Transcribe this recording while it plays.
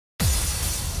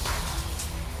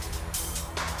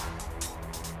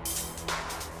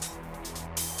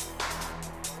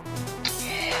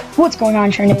What's going on,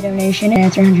 Tornado Nation?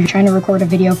 And 300 trying to record a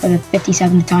video for the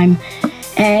 57th time,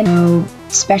 and so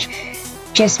special,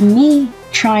 just me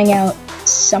trying out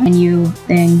some new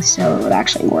things so it would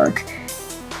actually work.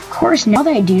 Of course, now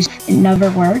that I do, it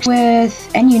never works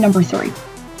with NU number 3.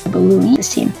 I believe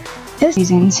this team. This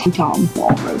season's Tom,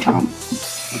 Walro Tom.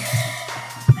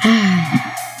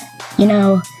 You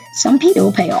know, some people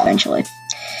will pay off eventually.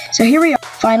 So here we are.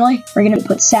 Finally, we're gonna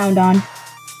put sound on.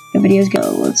 The videos go.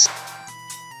 Let's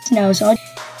know. So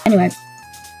anyway,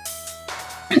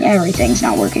 everything's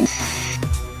not working.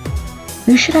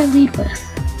 Who should I lead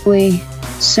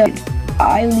with? So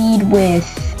I lead with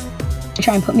to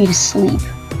try and put me to sleep.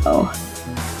 Oh,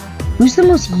 who's the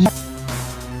most?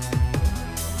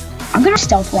 I'm gonna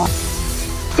stealth rock,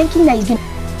 thinking that he's gonna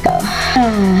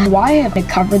go. Why have to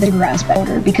cover the grass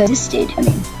better? Because this did. I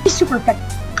mean, he's super effective.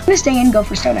 I'm gonna stay in and go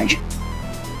for Stone Edge.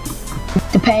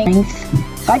 Depending,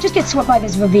 if I just get swept by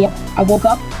this Vivia, I woke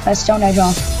up, that Stone Edge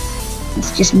off.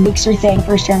 It just makes her thing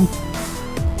first turn.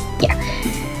 Yeah,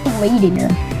 late in her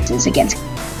is against.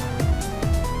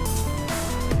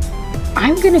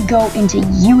 I'm gonna go into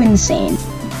you insane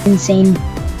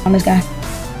on this guy.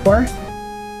 Or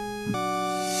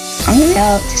I'm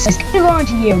gonna go on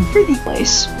to you for the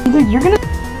place. Either you're gonna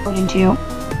go into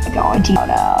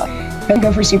I'm gonna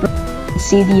go for super.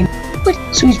 See the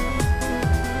sweet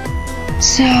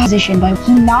position, but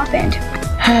he not banned.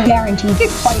 Guaranteed.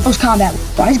 Fight close combat.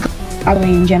 Why is I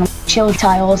believe in general chill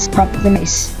tiles probably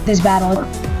nice this battle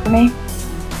for me.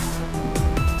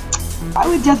 I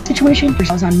would death situation.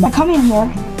 I come in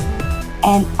here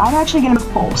and I'm actually gonna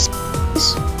pulse.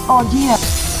 Oh Dino.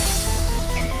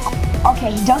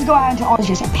 Okay, he does go out into all his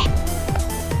just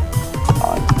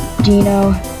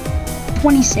Dino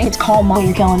 26. It's called Mom.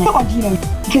 You're killing it. Oh Dino.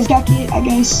 Because got it, I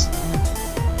guess.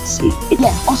 Let's see.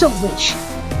 Yeah, also Witch.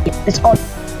 Yeah, that's all.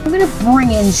 I'm gonna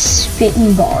bring in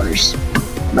Spitting Bars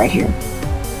right here.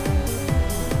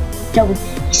 Double.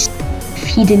 If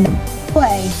he didn't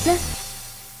play,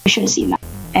 I should have seen that.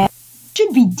 And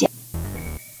should be dead.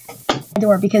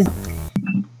 Door because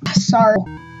sorry,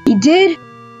 he did.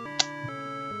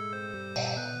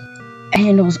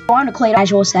 Handles on a clay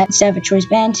casual set instead of a choice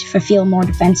band for feel more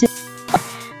defensive.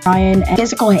 Ryan and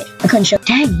physical hit. I couldn't show.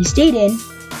 Dang, he stayed in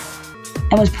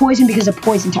and was poisoned because of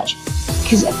poison touch.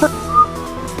 Because for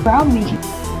round week,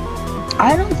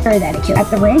 I don't care that it killed at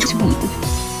the range. Sweet.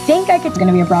 Think I could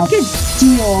gonna be a problem. I could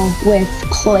deal with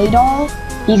Clay Doll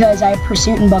because I have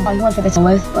Pursuit and Bug. I'm going for this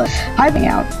with, but I'm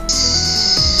out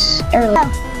early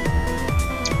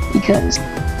because,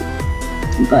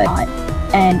 but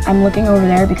and I'm looking over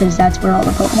there because that's where all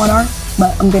the Pokemon are.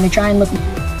 But I'm gonna try and look.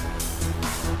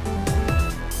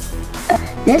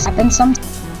 This happens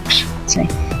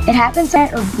it happens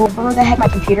at or wherever the heck my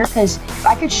computer, because if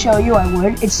I could show you I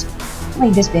would. It's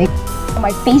like this big.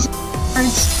 My face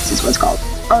this is what's called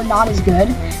are not as good.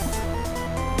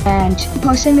 And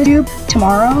posting the tube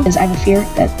tomorrow because I have a fear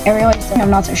that everyone I'm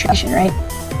not so sure, right?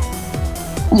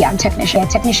 Yeah, I'm technician. Yeah,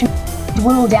 technician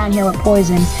whittle down here with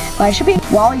poison. But I should be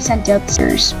Wally sent up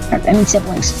sisters. I mean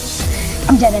siblings.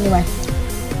 I'm dead anyway.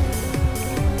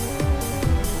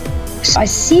 So I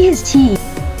see his team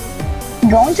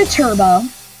going to Turbo.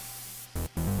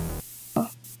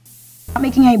 Not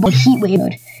making any heat wave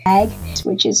mode. Ag,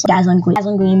 which is Dazzling Gleam.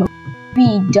 Dazzling Gleam.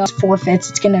 He does forfeits.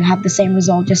 It's gonna have the same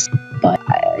result. Just but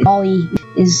Ollie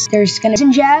is there's gonna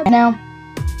jab now.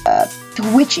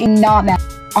 Twitch and not mad.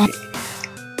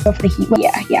 Go for the heat wave.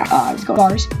 Yeah. Let's go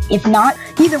bars. If not,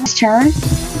 either his turn.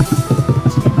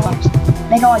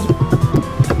 Make all you.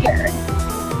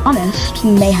 Honest,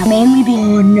 he may have mainly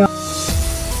been no.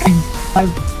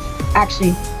 I've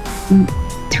actually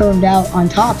turned out on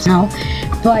tops now,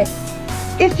 but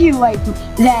if you like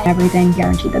that, everything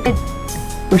guaranteed that it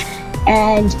push.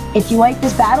 And if you like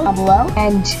this battle down below,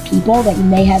 and people that you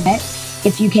may have met,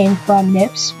 if you came from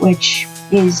Nips, which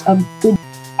is a good